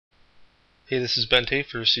Hey, this is Bente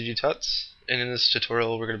for CG Tuts, and in this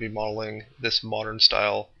tutorial we're going to be modeling this modern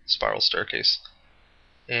style spiral staircase.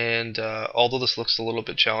 And although this looks a little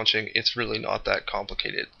bit challenging, it's really not that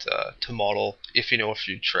complicated to model if you know a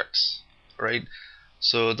few tricks, right?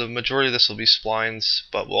 So the majority of this will be splines,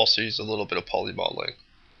 but we'll also use a little bit of poly modeling.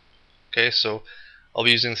 Okay, so I'll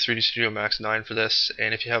be using 3D Studio Max 9 for this,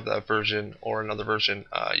 and if you have that version or another version,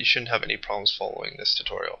 you shouldn't have any problems following this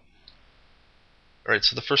tutorial. Alright,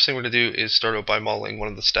 so the first thing we're going to do is start out by modeling one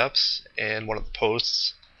of the steps and one of the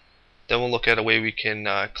posts. Then we'll look at a way we can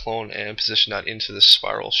clone and position that into the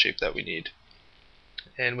spiral shape that we need.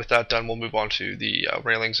 And with that done, we'll move on to the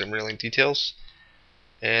railings and railing details.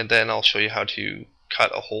 And then I'll show you how to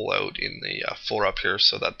cut a hole out in the floor up here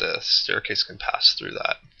so that the staircase can pass through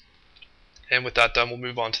that. And with that done, we'll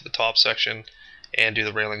move on to the top section and do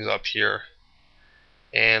the railings up here.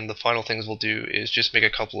 And the final things we'll do is just make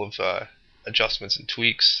a couple of adjustments and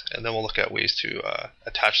tweaks, and then we'll look at ways to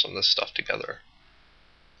attach some of this stuff together.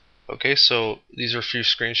 Okay, so these are a few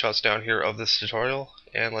screenshots down here of this tutorial,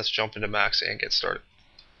 and let's jump into Max and get started.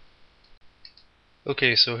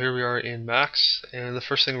 Okay, so here we are in Max, and the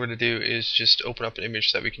first thing we're going to do is just open up an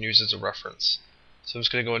image that we can use as a reference. So I'm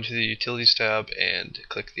just going to go into the Utilities tab and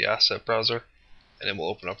click the Asset Browser, and then we'll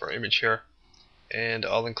open up our image here. And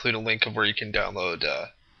I'll include a link of where you can download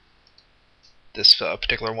this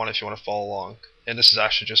particular one if you want to follow along. And this is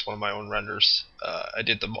actually just one of my own renders. I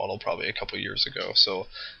did the model probably a couple years ago, so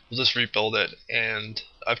we'll just rebuild it, and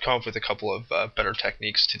I've come up with a couple of better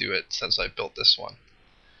techniques to do it since I built this one.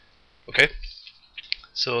 Okay,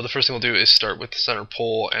 so the first thing we'll do is start with the center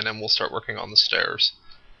pole, and then we'll start working on the stairs.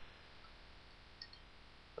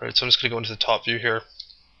 Alright, so I'm just going to go into the top view here,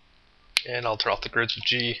 and I'll turn off the grids with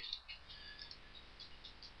G.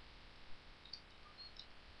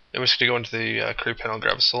 Then we're just going to go into the create panel and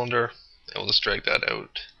grab a cylinder, and we'll just drag that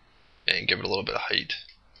out and give it a little bit of height.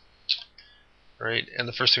 Alright, and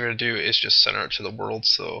the first thing we're going to do is just center it to the world,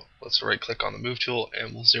 so let's right click on the move tool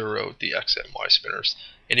and we'll zero out the X and Y spinners.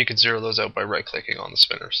 And you can zero those out by right clicking on the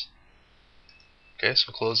spinners. Okay, so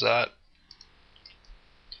we'll close that.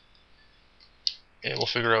 And we'll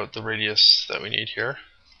figure out the radius that we need here.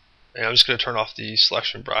 And I'm just going to turn off the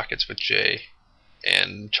selection brackets with J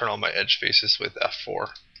and turn on my edge faces with F4.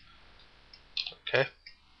 Okay.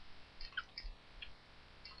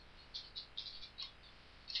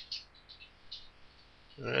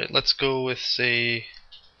 Alright, let's go with, say,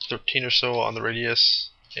 13 or so on the radius,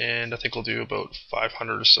 and I think we'll do about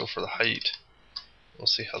 500 or so for the height. We'll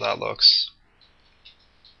see how that looks.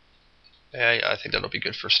 Yeah, I think that'll be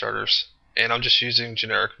good for starters. And I'm just using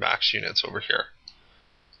generic max units over here.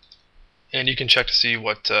 And you can check to see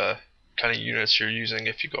what kind of units you're using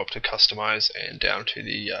if you go up to customize and down to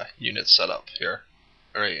the unit setup here.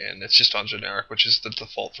 Alright, and it's just on generic, which is the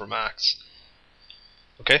default for max.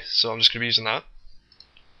 Okay, so I'm just going to be using that.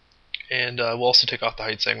 And we'll also take off the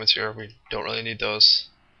height segments here. We don't really need those.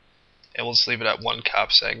 And we'll just leave it at one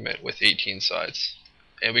cap segment with 18 sides.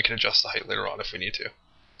 And we can adjust the height later on if we need to.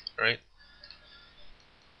 Alright.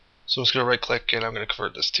 So I'm just going to right click and I'm going to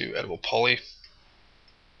convert this to editable poly.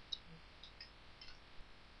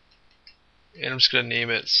 And I'm just going to name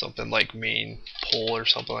it something like main pole or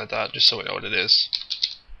something like that, just so we know what it is.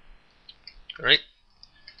 Alright.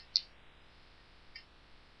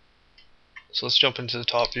 So let's jump into the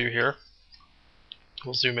top view here.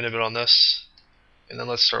 We'll zoom in a bit on this, and then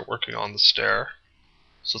let's start working on the stair.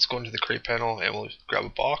 So let's go into the create panel and we'll grab a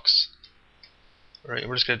box. Alright,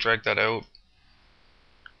 we're just going to drag that out.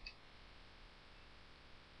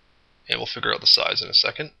 And we'll figure out the size in a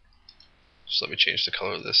second. Just let me change the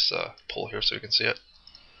color of this pole here so you can see it.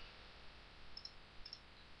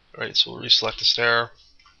 Alright, so we'll reselect the stair.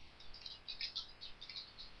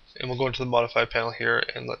 And we'll go into the modify panel here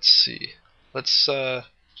and let's see. Let's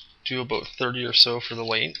do about 30 or so for the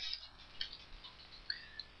length.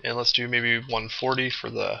 And let's do maybe 140 for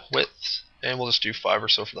the width. And we'll just do 5 or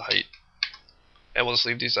so for the height. And we'll just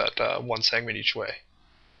leave these at one segment each way.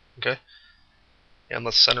 Okay? And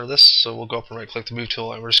let's center this, so we'll go up and right click the move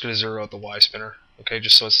tool and we're just going to zero out the Y spinner. Okay,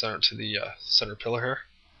 just so it's centered to the center pillar here.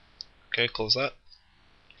 Okay, close that.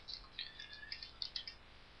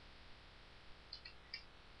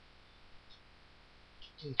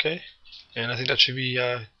 Okay, and I think that should be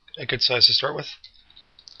a good size to start with.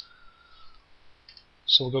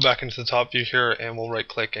 So we'll go back into the top view here and we'll right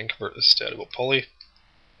click and convert this to editable poly.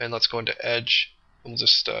 And let's go into edge and we'll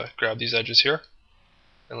just grab these edges here.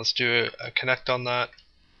 And let's do a connect on that,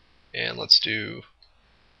 and let's do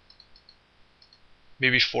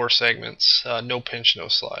maybe 4 segments, no pinch, no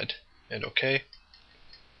slide, and OK.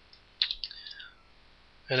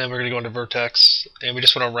 And then we're going to go into vertex, and we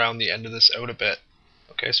just want to round the end of this out a bit.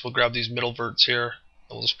 Okay, so we'll grab these middle verts here,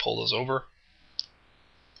 and we'll just pull those over.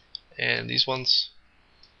 And these ones,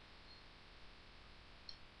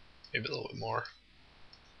 maybe a little bit more.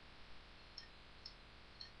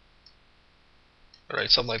 Alright,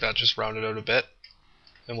 something like that, just round it out a bit.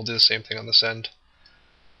 And we'll do the same thing on this end.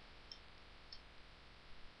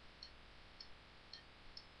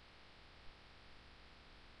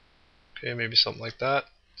 Okay, maybe something like that.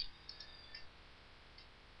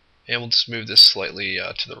 And we'll just move this slightly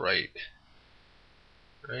to the right.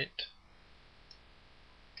 Right.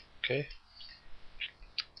 Okay.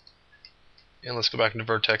 And let's go back into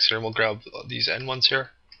vertex here, and we'll grab these end ones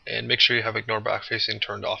here. And make sure you have ignore backfacing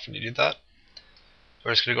turned off when you do that.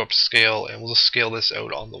 We're just going to go up to scale, and we'll just scale this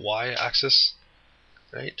out on the Y axis.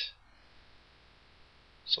 Right.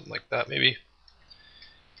 Something like that maybe.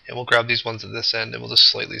 And we'll grab these ones at this end, and we'll just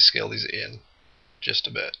slightly scale these in just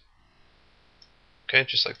a bit. Okay,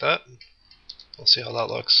 just like that. We'll see how that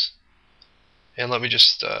looks. And let me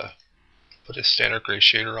just put a standard gray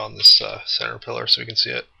shader on this center pillar so we can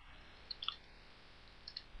see it.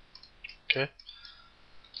 Okay.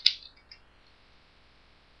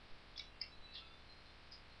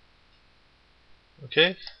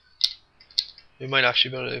 Okay. We might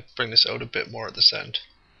actually be able to bring this out a bit more at this end.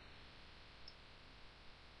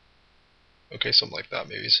 Okay, something like that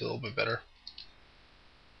maybe, it's a little bit better.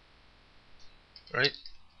 Right.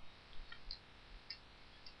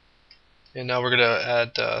 And now we're going to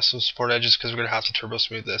add some support edges because we're going to have to turbo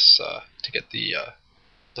smooth this to get the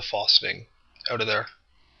faceting out of there.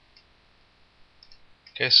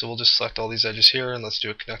 Okay, so we'll just select all these edges here, and let's do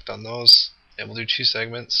a connect on those, and we'll do 2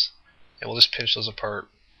 segments, and we'll just pinch those apart.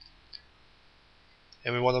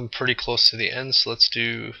 And we want them pretty close to the end, so let's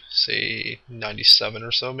do, say, 97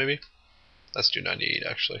 or so maybe. Let's do 98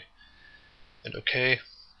 actually. And okay.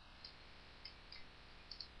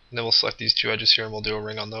 And then we'll select these 2 edges here, and we'll do a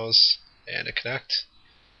ring on those, and a connect.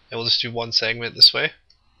 And we'll just do 1 segment this way.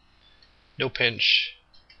 No pinch.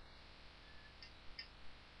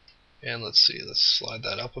 And let's see, let's slide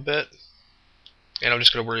that up a bit. And I'm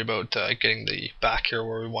just going to worry about getting the back here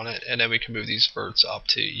where we want it, and then we can move these verts up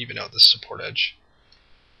to even out the support edge.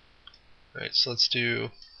 Alright, so let's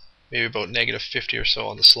do maybe about -50 or so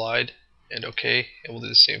on the slide, and okay, and we'll do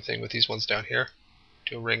the same thing with these ones down here.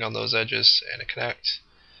 Do a ring on those edges, and a connect,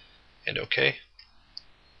 and okay.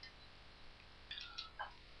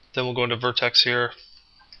 Then we'll go into vertex here.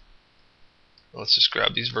 Let's just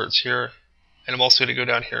grab these verts here, and I'm also going to go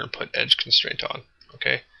down here and put edge constraint on,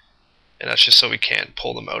 okay? And that's just so we can't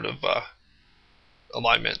pull them out of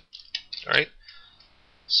alignment. Alright,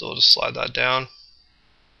 so we'll just slide that down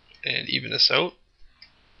and even this out.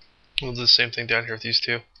 We'll do the same thing down here with these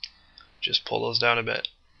 2. Just pull those down a bit.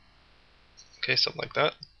 Okay, something like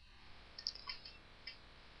that.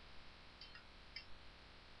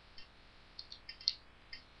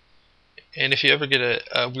 And if you ever get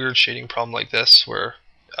a weird shading problem like this where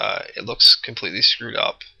it looks completely screwed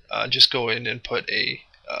up, just go in and put a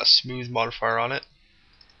smooth modifier on it,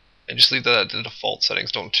 and just leave that at the default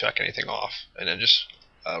settings. Don't check anything off, and then just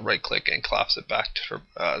right click and collapse it back to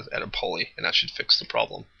at a poly, and that should fix the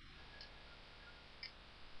problem.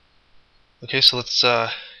 Okay, so let's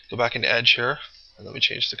go back into edge here, and let me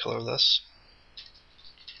change the color of this.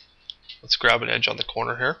 Let's grab an edge on the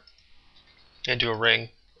corner here and do a ring,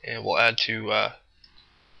 and we'll add 2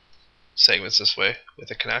 segments this way with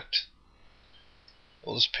a connect.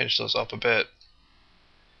 We'll just pinch those up a bit.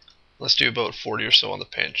 Let's do about 40 or so on the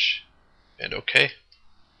pinch, and okay.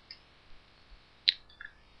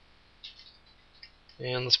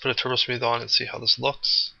 And let's put a turbo smooth on and see how this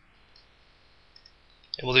looks.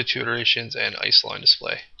 And we'll do 2 iterations and ice line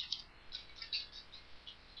display.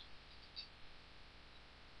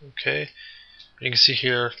 Okay, and you can see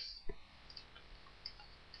here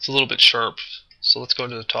it's a little bit sharp, so let's go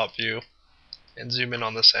into the top view and zoom in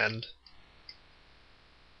on this end.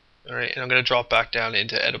 Alright, and I'm going to drop back down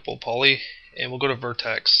into editable poly, and we'll go to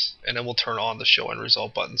vertex, and then we'll turn on the show end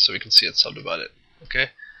result button so we can see it subdivided. Okay,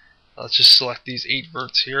 let's just select these 8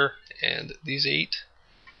 verts here and these 8,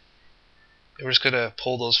 and we're just going to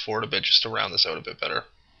pull those forward a bit just to round this out a bit better.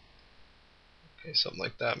 Okay, something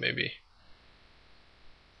like that maybe.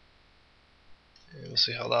 And we'll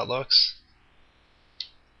see how that looks.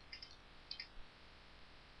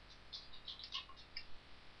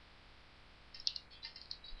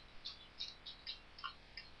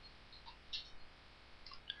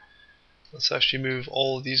 Let's actually move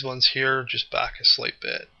all of these ones here just back a slight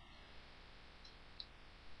bit.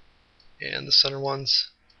 And the center ones,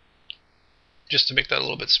 just to make that a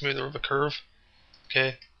little bit smoother of a curve.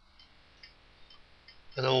 Okay.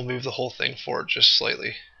 and then we'll move the whole thing forward just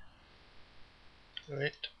slightly.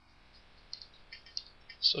 Alright,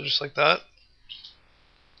 so just like that.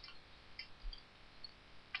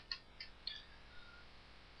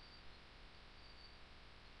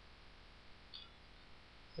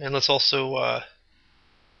 And let's also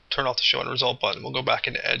turn off the show and result button. We'll go back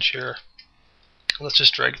into edge here. Let's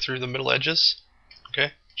just drag through the middle edges,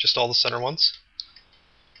 okay, just all the center ones.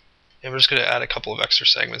 And we're just going to add a couple of extra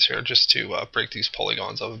segments here just to break these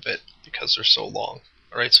polygons up a bit because they're so long.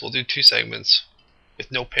 Alright, so we'll do 2 segments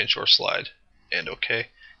with no pinch or slide, and okay.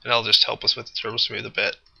 And that'll just help us with the turbo smooth a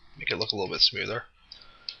bit, make it look a little bit smoother.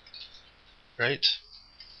 Right?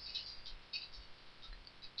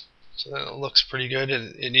 So then it looks pretty good,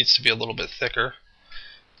 and it needs to be a little bit thicker.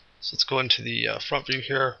 So let's go into the front view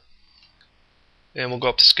here, and we'll go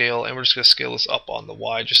up to scale, and we're just going to scale this up on the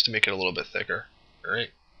Y just to make it a little bit thicker. Alright?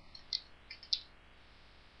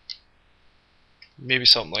 Maybe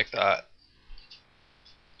something like that.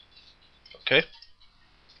 Okay.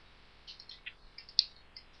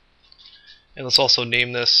 And let's also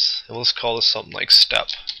name this, and let's call this something like step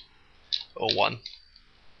 01.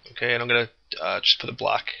 Okay, and I'm going to just put a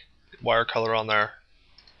black wire color on there,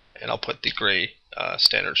 and I'll put the gray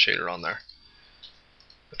standard shader on there.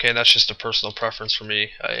 Okay, and that's just a personal preference for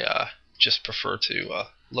me. I just prefer to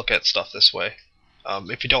look at stuff this way.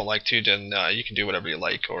 If you don't like to, then you can do whatever you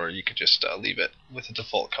like, or you could just leave it with the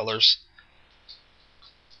default colors.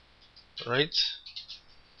 Alright.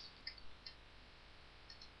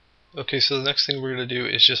 Okay, so the next thing we're going to do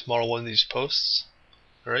is just model one of these posts.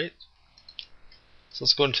 Alright. So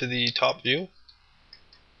let's go into the top view,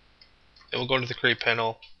 and we'll go into the create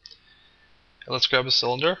panel, and let's grab a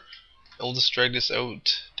cylinder, and we'll just drag this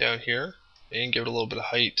out down here and give it a little bit of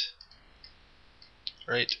height.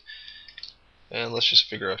 Alright. And let's just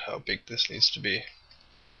figure out how big this needs to be.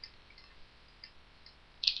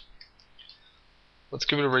 Let's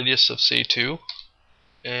give it a radius of say 2,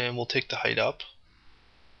 and we'll take the height up,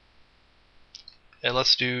 and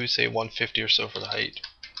let's do say 150 or so for the height.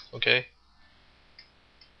 Okay,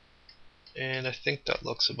 and I think that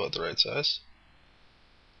looks about the right size.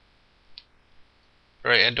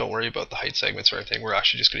 Alright, and don't worry about the height segments or anything, we're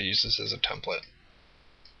actually just going to use this as a template.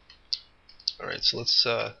 Alright, so let's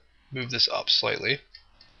move this up slightly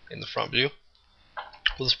in the front view.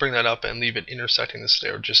 We'll just bring that up and leave it intersecting this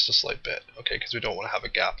layer just a slight bit, okay, because we don't want to have a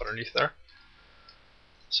gap underneath there.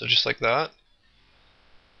 So just like that.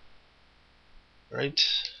 Right,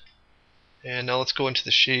 and now let's go into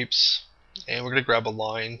the shapes, and we're going to grab a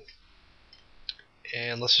line,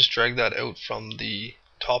 and let's just drag that out from the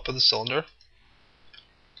top of the cylinder,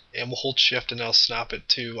 and we'll hold shift and now snap it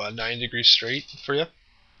to 90 degrees straight for you.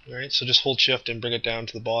 Alright, so just hold shift and bring it down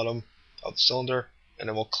to the bottom of the cylinder, and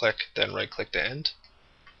then we'll click, then right click to end.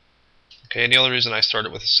 Okay, and the only reason I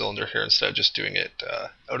started with a cylinder here instead of just doing it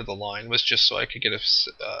out of the line was just so I could get a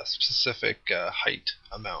specific height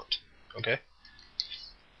amount. Okay.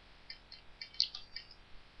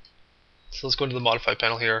 So let's go into the modify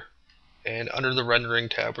panel here, and under the rendering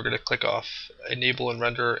tab we're going to click off enable and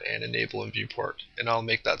render and enable and viewport, and I'll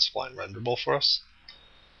make that spline renderable for us.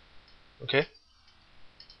 Okay.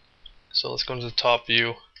 So let's go into the top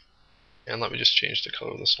view, and let me just change the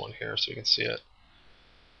color of this one here so you can see it.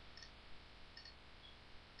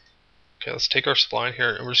 Okay, let's take our spline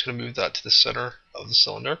here, and we're just going to move that to the center of the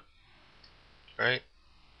cylinder. Alright,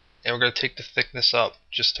 and we're going to take the thickness up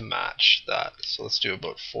just to match that. So let's do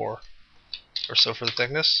about 4 or so for the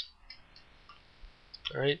thickness.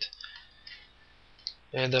 Alright,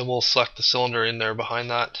 and then we'll select the cylinder in there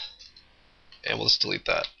behind that, and we'll just delete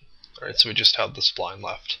that. Alright, so we just have the spline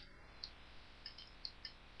left.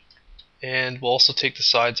 And we'll also take the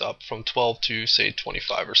sides up from 12 to say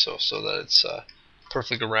 25 or so, so that it's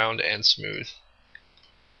perfectly round and smooth.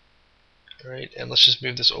 Alright, and let's just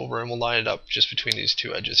move this over and we'll line it up just between these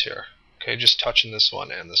two edges here. Okay, just touching this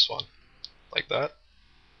one and this one, like that.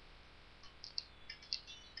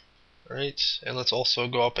 Alright, and let's also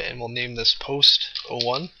go up and we'll name this post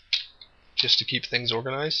 01, just to keep things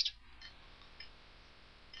organized.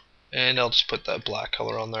 And I'll just put that black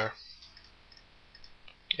color on there,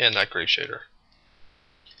 and that gray shader.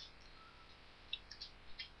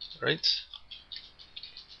 Alright.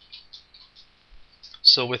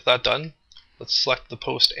 So with that done, let's select the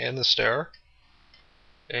post and the stair,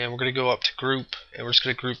 and we're going to go up to group, and we're just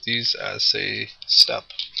going to group these as say step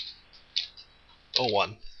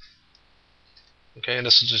 01. Okay, and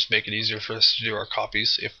this will just make it easier for us to do our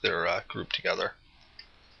copies if they're grouped together.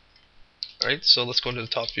 Alright, so let's go into the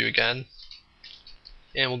top view again,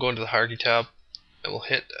 and we'll go into the hierarchy tab, and we'll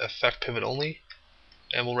hit effect pivot only,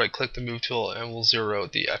 and we'll right click the move tool, and we'll zero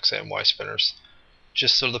out the X and Y spinners.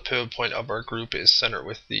 just so the pivot point of our group is centered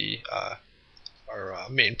with the our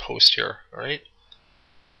main post here. Alright,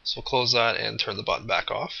 so we'll close that and turn the button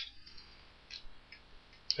back off.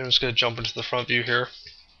 I'm just going to jump into the front view here.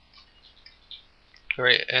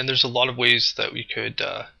 Alright, and there's a lot of ways that we could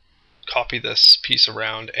copy this piece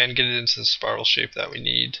around and get it into the spiral shape that we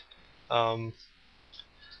need.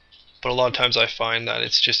 But a lot of times I find that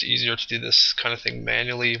it's just easier to do this kind of thing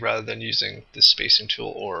manually rather than using the spacing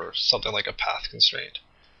tool or something like a path constraint.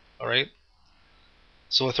 Alright,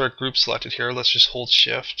 so with our group selected here, let's just hold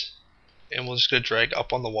shift and we're just going to drag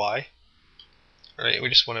up on the Y. Alright, we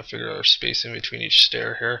just want to figure out our spacing between each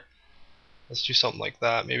stair here. Let's do something like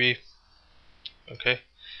that maybe. Okay,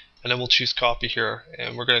 and then we'll choose copy here,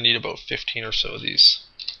 and we're going to need about 15 or so of these.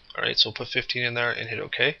 Alright, so we'll put 15 in there and hit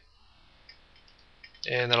OK.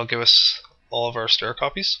 And that'll give us all of our stair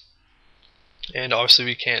copies. And obviously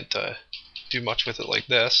we can't do much with it like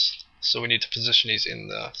this, so we need to position these in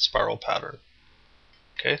the spiral pattern.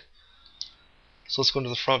 Okay, so let's go into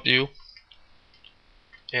the front view,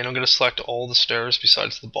 and I'm going to select all the stairs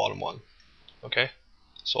besides the bottom one. Okay,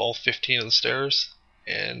 so all 15 of the stairs,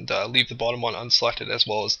 and leave the bottom one unselected as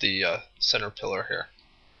well as the center pillar here.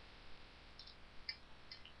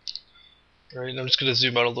 Alright, I'm just going to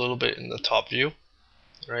zoom out a little bit in the top view.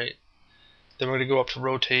 Right, then we're going to go up to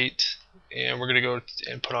rotate, and we're going to go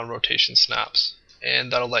and put on rotation snaps,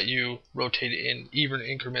 and that'll let you rotate in even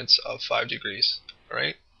increments of 5 degrees.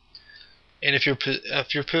 Alright, and if your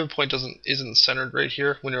pivot point isn't centered right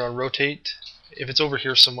here when you're on rotate, if it's over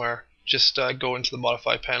here somewhere, just go into the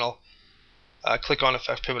modify panel, click on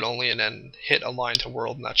effect pivot only, and then hit align to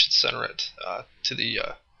world, and that should center it to the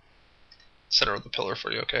center of the pillar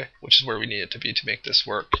for you. Okay, which is where we need it to be to make this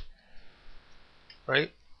work.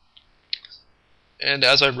 Right, and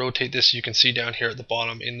as I rotate this, you can see down here at the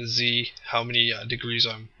bottom in the Z how many degrees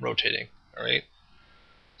I'm rotating. Alright,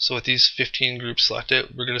 so with these 15 groups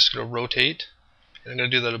selected, we're just going to rotate, and I'm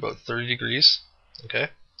going to do that about 30 degrees. Okay,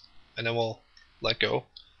 and then we'll let go.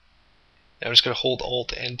 And I'm just going to hold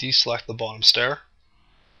Alt and deselect the bottom stair,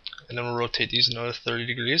 and then we'll rotate these another 30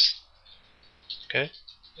 degrees. Okay,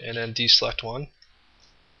 and then deselect one,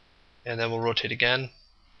 and then we'll rotate again.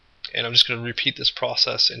 And I'm just going to repeat this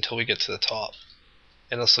process until we get to the top,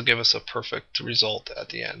 and this will give us a perfect result at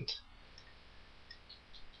the end.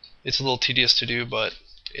 It's a little tedious to do, but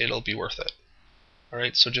it'll be worth it.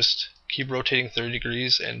 Alright, so just keep rotating 30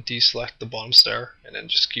 degrees and deselect the bottom stair, and then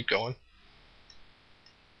just keep going.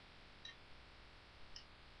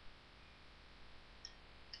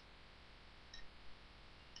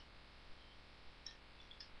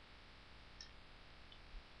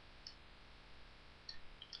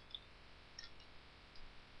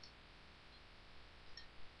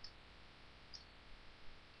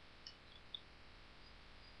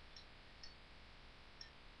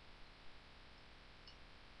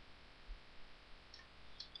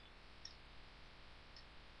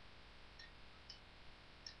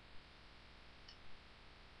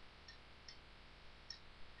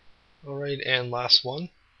 Alright, and last one,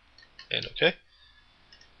 and okay.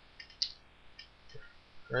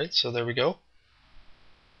 Alright, so there we go.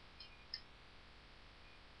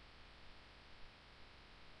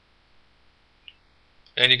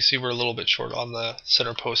 And you can see we're a little bit short on the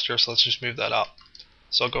center post here, so let's just move that up.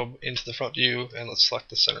 So I'll go into the front view, and let's select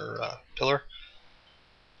the center pillar.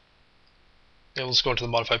 And we'll just go into the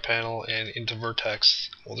modify panel and into vertex.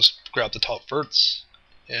 We'll just grab the top verts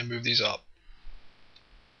and move these up.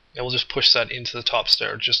 And we'll just push that into the top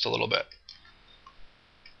stair just a little bit.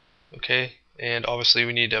 Okay, and obviously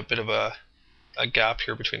we need a bit of a gap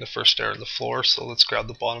here between the first stair and the floor, so let's grab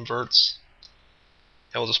the bottom verts,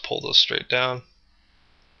 and we'll just pull those straight down.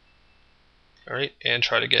 Alright, and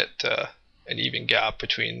try to get an even gap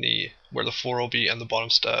between where the floor will be and the bottom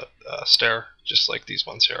stair, just like these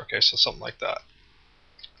ones here. Okay, so something like that.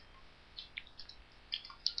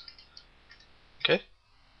 Okay,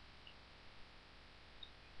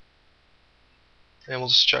 and we'll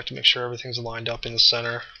just check to make sure everything's lined up in the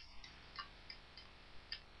center.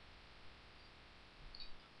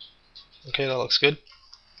 Okay, that looks good.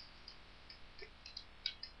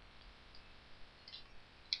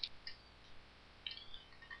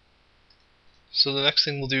 So the next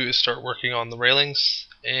thing we'll do is start working on the railings,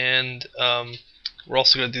 and we're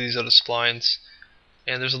also going to do these out of splines,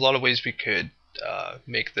 and there's a lot of ways we could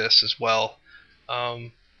make this as well.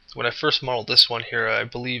 When I first modeled this one here, I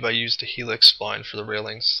believe I used a helix spline for the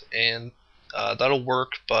railings, and that'll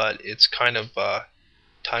work, but it's kind of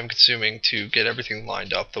time consuming to get everything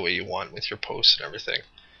lined up the way you want with your posts and everything.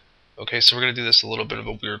 Okay, so we're going to do this a little bit of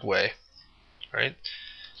a weird way. Alright,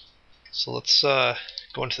 so let's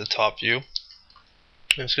go into the top view,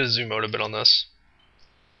 I'm just going to zoom out a bit on this.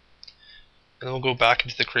 And then we'll go back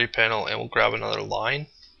into the create panel and we'll grab another line.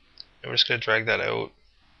 And we're just going to drag that out.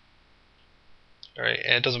 Alright,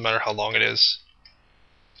 and it doesn't matter how long it is.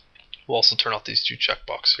 We'll also turn off these two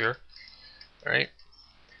checkboxes here. Alright.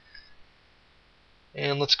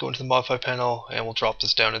 And let's go into the modify panel and we'll drop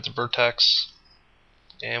this down into vertex.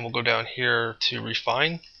 And we'll go down here to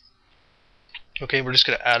refine. Okay, we're just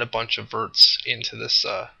going to add a bunch of verts into this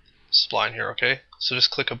spline here, okay? So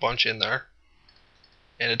just click a bunch in there.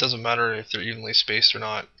 And it doesn't matter if they're evenly spaced or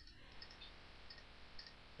not.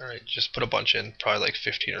 Alright, just put a bunch in, probably like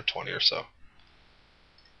 15 or 20 or so.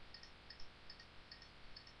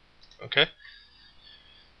 Okay.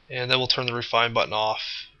 And then we'll turn the refine button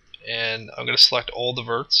off. And I'm going to select all the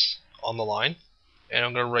verts on the line. And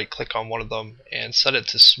I'm going to right click on one of them and set it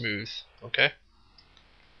to smooth. Okay.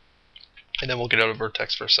 And then we'll get out of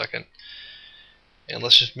vertex for a second. And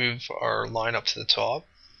let's just move our line up to the top.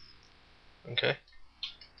 Okay.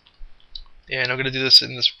 And I'm going to do this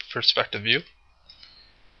in this perspective view.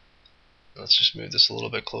 Let's just move this a little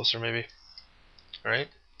bit closer maybe. Alright.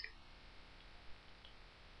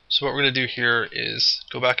 So what we're going to do here is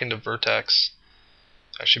go back into vertex.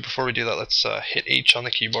 Actually, before we do that, let's hit H on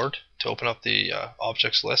the keyboard to open up the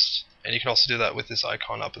objects list. And you can also do that with this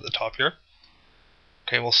icon up at the top here.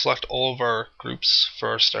 Okay, we'll select all of our groups for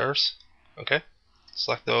our stars. Okay,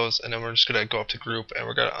 select those, and then we're just going to go up to group, and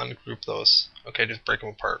we're going to ungroup those. Okay, just break them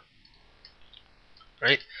apart.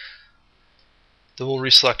 Right. Then we'll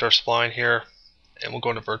reselect our spline here, and we'll go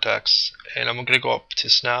into vertex, and I'm going to go up to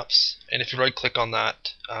snaps. And if you right click on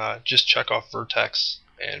that, just check off vertex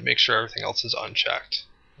and make sure everything else is unchecked.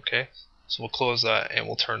 Okay, so we'll close that and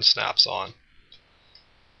we'll turn snaps on.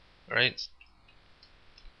 Alright,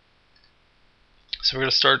 so we're going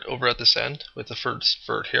to start over at this end with the first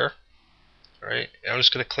vert here. Alright, and I'm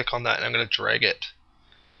just going to click on that and I'm going to drag it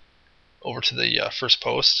over to the first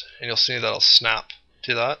post, and you'll see that I'll snap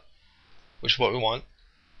to that, which is what we want.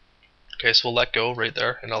 Okay, so we'll let go right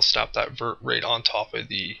there, and I'll snap that vert right on top of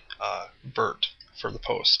the vert for the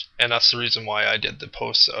post. And that's the reason why I did the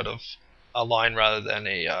posts out of a line rather than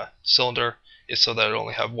a cylinder, is so that it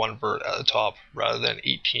only have one vert at the top rather than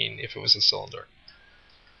 18 if it was a cylinder.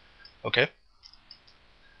 Okay,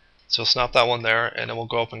 so snap that one there, and then we'll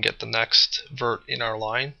go up and get the next vert in our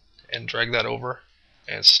line and drag that over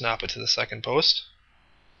and snap it to the second post.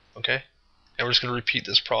 Okay, and we're just going to repeat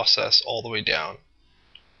this process all the way down.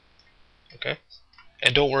 Okay,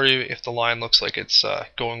 and don't worry if the line looks like it's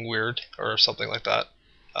going weird or something like that.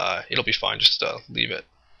 It'll be fine, just leave it.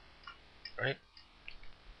 Right.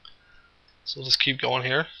 So we'll just keep going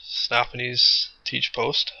here, snapping these to each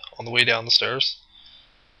post on the way down the stairs.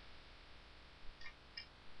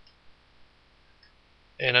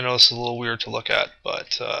 And I know this is a little weird to look at,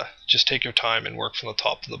 but just take your time and work from the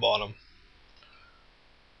top to the bottom.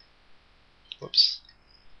 Whoops.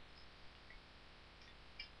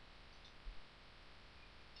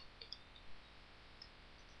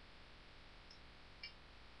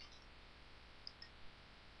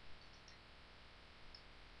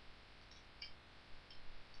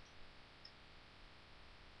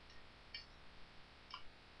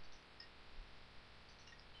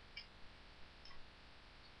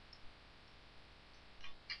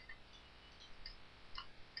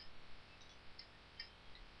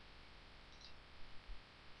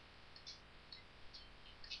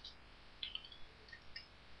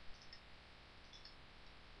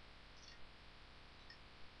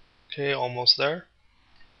 Okay, almost there.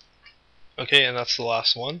 Okay, and that's the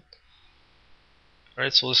last one.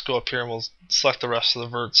 Alright, so we'll just go up here and we'll select the rest of the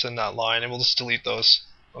verts in that line, and we'll just delete those.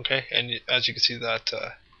 Okay, and as you can see, that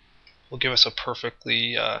will give us a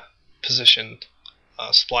perfectly positioned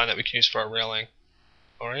spline that we can use for our railing.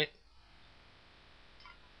 Alright,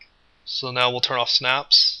 so now we'll turn off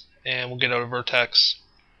snaps and we'll get out of vertex,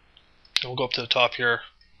 and we'll go up to the top here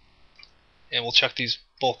and we'll check these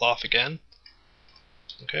both off again.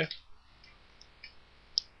 Okay.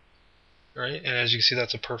 Alright, and as you can see,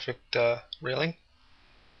 that's a perfect railing.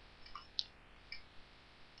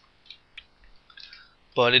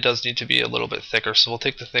 But it does need to be a little bit thicker, so we'll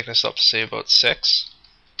take the thickness up to say about 6.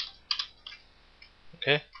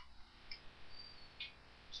 Okay.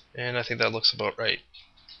 And I think that looks about right.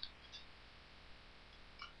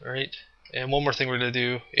 Alright, and one more thing we're going to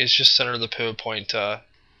do is just center the pivot point to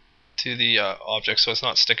the object so it's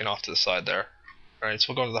not sticking off to the side there. Alright, so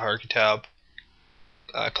we'll go into the hierarchy tab,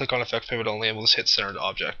 click on effect pivot only, and we'll just hit center to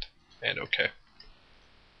object, and OK.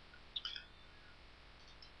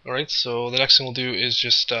 Alright, so the next thing we'll do is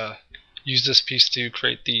just use this piece to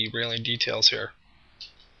create the railing details here.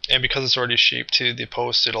 And because it's already shaped to the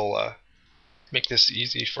post, it'll make this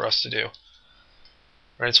easy for us to do.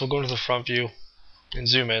 Alright, so we'll go into the front view and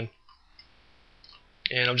zoom in.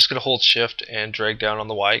 And I'm just going to hold shift and drag down on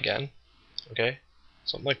the Y again. Okay,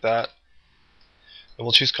 something like that. And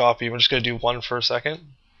we'll choose copy. We're just going to do 1 for a second.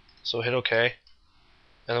 So hit OK.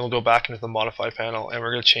 And then we'll go back into the modify panel and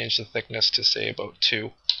we're going to change the thickness to say about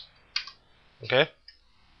 2. Okay?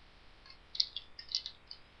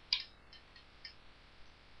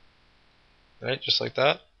 Right, just like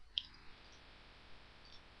that.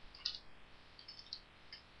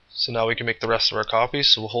 So now we can make the rest of our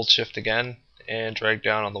copies. So we'll hold shift again and drag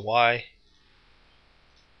down on the Y.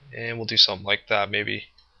 And we'll do something like that maybe.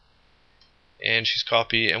 And choose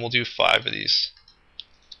copy and we'll do 5 of these.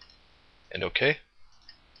 And OK.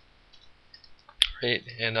 Right,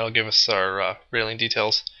 and that'll give us our railing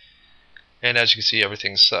details. And as you can see,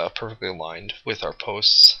 everything's perfectly aligned with our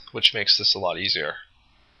posts, which makes this a lot easier.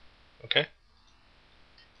 Okay.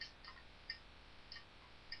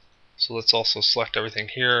 So let's also select everything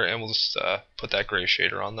here, and we'll just put that gray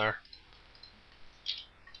shader on there.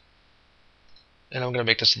 And I'm going to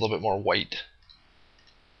make this a little bit more white.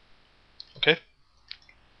 Okay.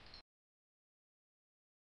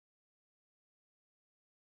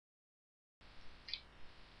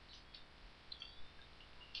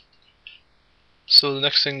 So the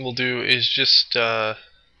next thing we'll do is just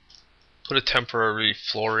put a temporary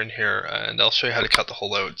floor in here, and I'll show you how to cut the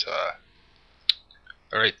hole out.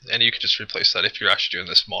 Alright, and you can just replace that. If you're actually doing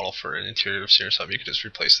this model for an interior scene or something, you can just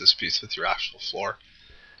replace this piece with your actual floor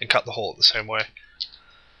and cut the hole the same way.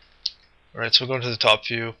 Alright, so we'll go into the top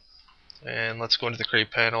view, and let's go into the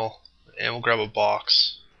create panel, and we'll grab a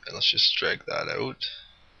box, and let's just drag that out.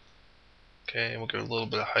 Okay, and we'll give it a little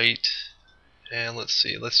bit of height, and let's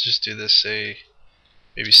see, let's just do this, say,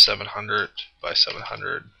 maybe 700 by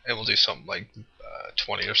 700, and we'll do something like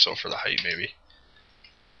 20 or so for the height maybe.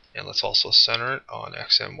 And let's also center it on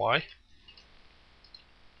X and Y.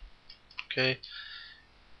 Okay,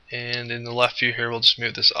 and in the left view here, we'll just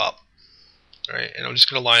move this up. Alright, and I'm just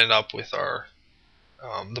going to line it up with our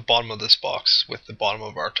the bottom of this box with the bottom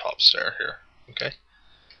of our top stair here. Okay.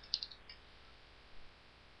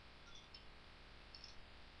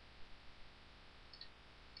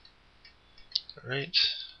 Alright,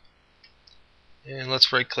 and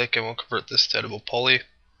let's right click and we'll convert this to editable poly,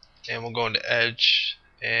 and we'll go into edge,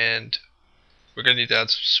 and we're going to need to add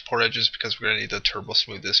some support edges because we're going to need to turbo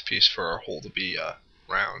smooth this piece for our hole to be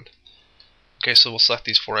round. Okay, so we'll select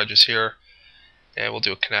these 4 edges here, and we'll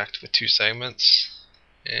do a connect with 2 segments,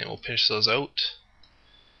 and we'll pinch those out.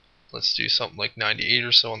 Let's do something like 98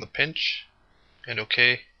 or so on the pinch, and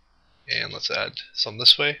OK, and let's add some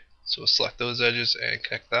this way. So we'll select those edges and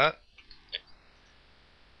connect that.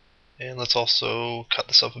 And let's also cut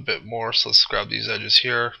this up a bit more, so let's grab these edges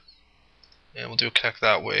here, and we'll do a connect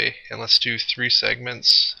that way, and let's do 3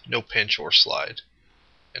 segments, no pinch or slide,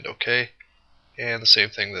 and OK, and the same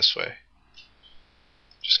thing this way.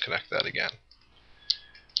 Just connect that again.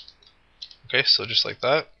 Okay, so just like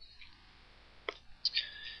that.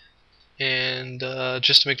 And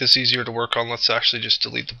just to make this easier to work on, let's actually just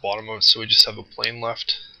delete the bottom of it so we just have a plane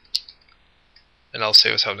left. And I'll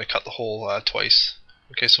save us having to cut the hole twice.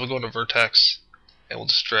 Okay, so we'll go into vertex, and we'll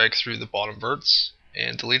just drag through the bottom verts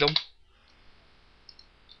and delete them.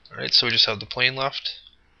 Alright, so we just have the plane left.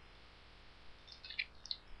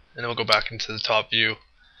 And then we'll go back into the top view.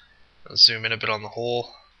 Let's zoom in a bit on the hole.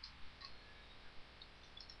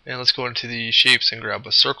 And let's go into the shapes and grab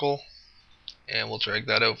a circle. And we'll drag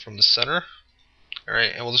that out from the center.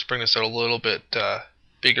 Alright, and we'll just bring this out a little bit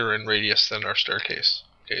bigger in radius than our staircase.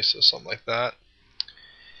 Okay, so something like that.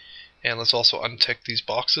 And let's also untick these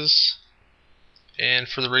boxes. And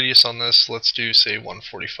for the radius on this, let's do, say,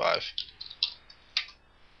 145.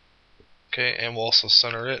 Okay, and we'll also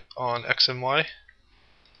center it on X and Y.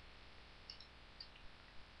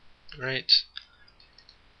 Right.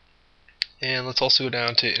 And let's also go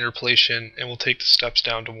down to interpolation, and we'll take the steps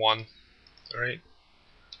down to 1. Alright.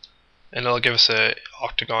 And it'll give us a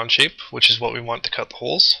octagon shape, which is what we want to cut the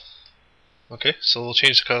holes. Okay, so we'll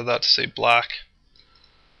change the color of that to, say, black.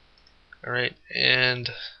 Alright,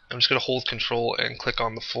 and I'm just going to hold control and click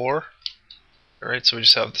on the floor. Alright, so we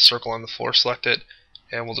just have the circle on the floor selected,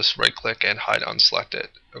 and we'll just right click and hide unselect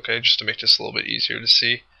it. Okay, just to make this a little bit easier to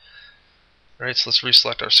see. Alright, so let's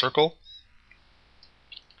reselect our circle.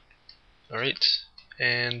 Alright,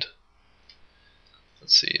 and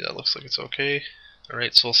let's see, that looks like it's okay.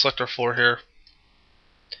 Alright, so we'll select our floor here,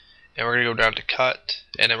 and we're going to go down to cut,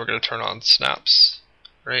 and then we're going to turn on snaps.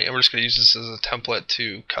 Right, and we're just going to use this as a template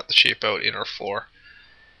to cut the shape out in our floor.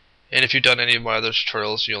 And if you've done any of my other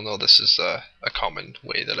tutorials, you'll know this is a common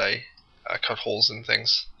way that I cut holes in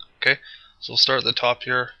things. Okay, So we'll start at the top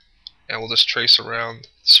here, and we'll just trace around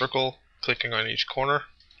the circle, clicking on each corner.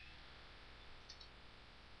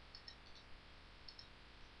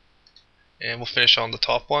 And we'll finish on the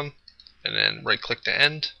top one, and then right click to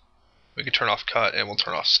end. We can turn off cut, and we'll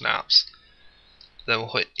turn off snaps. Then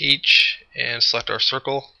we'll hit H and select our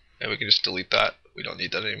circle, and we can just delete that. We don't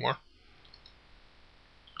need that anymore.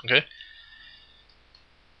 Okay.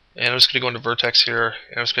 And I'm just going to go into vertex here,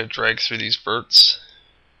 and I'm just going to drag through these verts,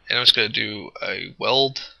 and I'm just going to do a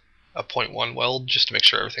weld, a 0.1 weld, just to make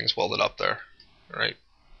sure everything's welded up there. Alright.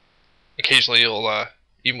 Occasionally you'll,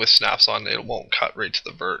 even with snaps on, it won't cut right to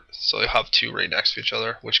the vert, so you'll have two right next to each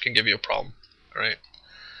other, which can give you a problem. Alright.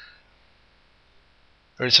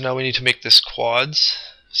 Alright, so now we need to make this quads.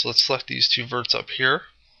 So let's select these two verts up here,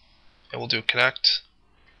 and we'll do a connect,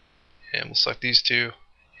 and we'll select these two,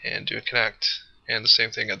 and do a connect, and the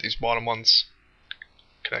same thing at these bottom ones,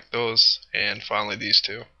 connect those, and finally these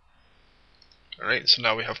two. Alright, so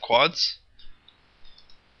now we have quads,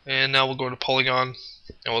 and now we'll go to polygon,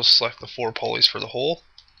 and we'll select the 4 polys for the hole,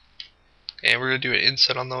 and we're going to do an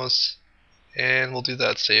inset on those, and we'll do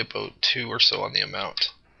that, say about 2 or so on the amount,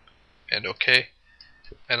 and OK,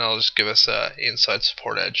 and I'll just give us an inside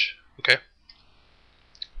support edge. Okay,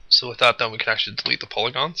 so with that done, we can actually delete the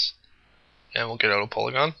polygons, and we'll get out of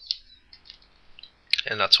polygon,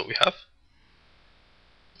 and that's what we have.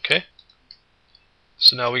 Okay,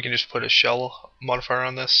 so now we can just put a shell modifier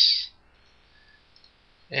on this,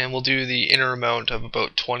 and we'll do the inner amount of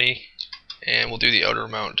about 20, and we'll do the outer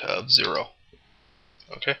amount of 0.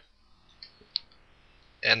 Okay,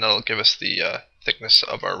 and that'll give us the thickness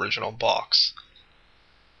of our original box.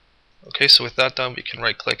 Okay, so with that done, we can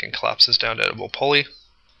right click and collapse this down to editable poly,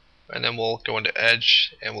 and then we'll go into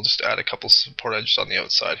edge, and we'll just add a couple support edges on the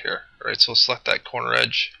outside here. Alright, so we'll select that corner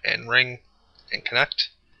edge and ring and connect,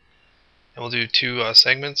 and we'll do 2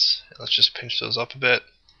 segments, and let's just pinch those up a bit.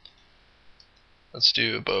 Let's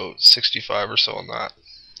do about 65 or so on that,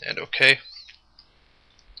 and OK.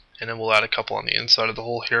 And then we'll add a couple on the inside of the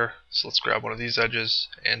hole here. So let's grab one of these edges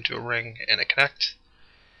and do a ring and a connect.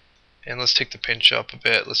 And let's take the pinch up a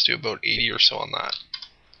bit. Let's do about 80 or so on that,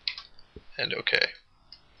 and OK.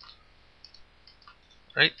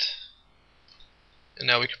 Right. And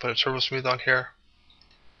now we can put a turbo smooth on here,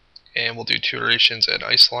 and we'll do 2 iterations and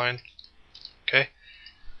ice line. Okay.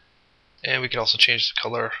 And we can also change the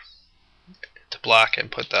color to black and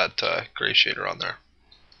put that gray shader on there.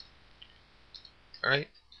 Alright.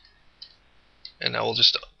 And now we'll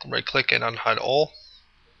just right click and unhide all,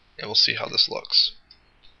 and we'll see how this looks.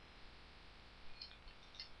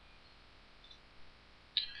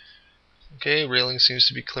 Okay, railing seems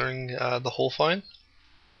to be clearing the hole fine.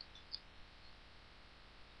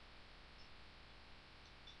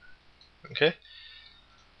 Okay.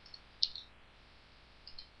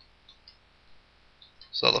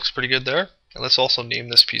 So that looks pretty good there. And let's also name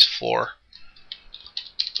this piece floor.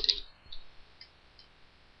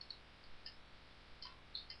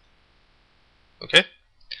 Okay.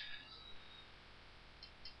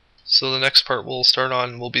 So the next part we'll start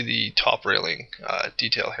on will be the top railing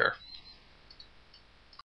detail here.